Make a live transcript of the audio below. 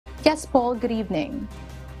Yes, Paul, good evening.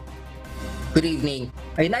 Good evening.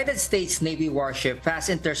 A United States Navy warship has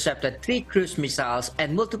intercepted 3 cruise missiles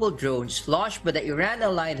and multiple drones launched by the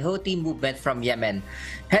Iran-aligned Houthi movement from Yemen,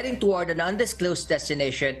 heading toward an undisclosed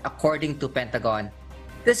destination according to Pentagon.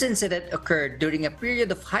 This incident occurred during a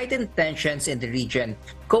period of heightened tensions in the region,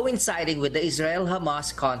 coinciding with the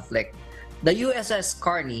Israel-Hamas conflict. The USS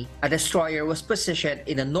Carney, a destroyer, was positioned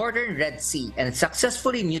in the northern Red Sea and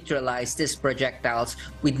successfully neutralized these projectiles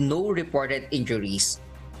with no reported injuries.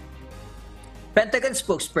 Pentagon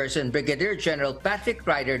spokesperson Brigadier General Patrick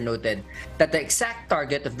Ryder noted that the exact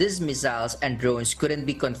target of these missiles and drones couldn't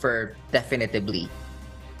be confirmed definitively.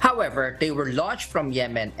 However, they were launched from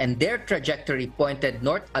Yemen and their trajectory pointed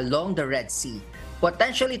north along the Red Sea,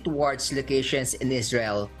 potentially towards locations in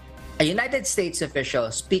Israel. A United States official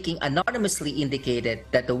speaking anonymously indicated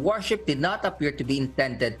that the warship did not appear to be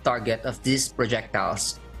intended target of these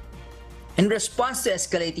projectiles. In response to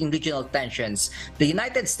escalating regional tensions, the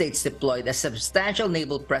United States deployed a substantial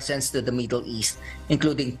naval presence to the Middle East,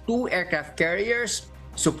 including 2 aircraft carriers,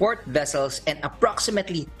 support vessels, and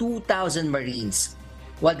approximately 2,000 Marines.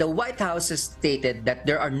 While the White House has stated that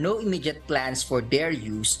there are no immediate plans for their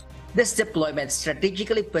use, this deployment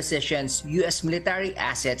strategically positions U.S. military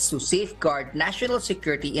assets to safeguard national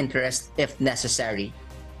security interests if necessary.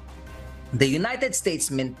 The United States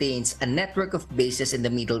maintains a network of bases in the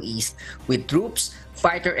Middle East with troops,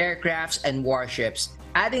 fighter aircrafts, and warships,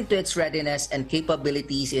 adding to its readiness and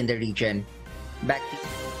capabilities in the region. Back to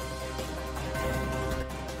you.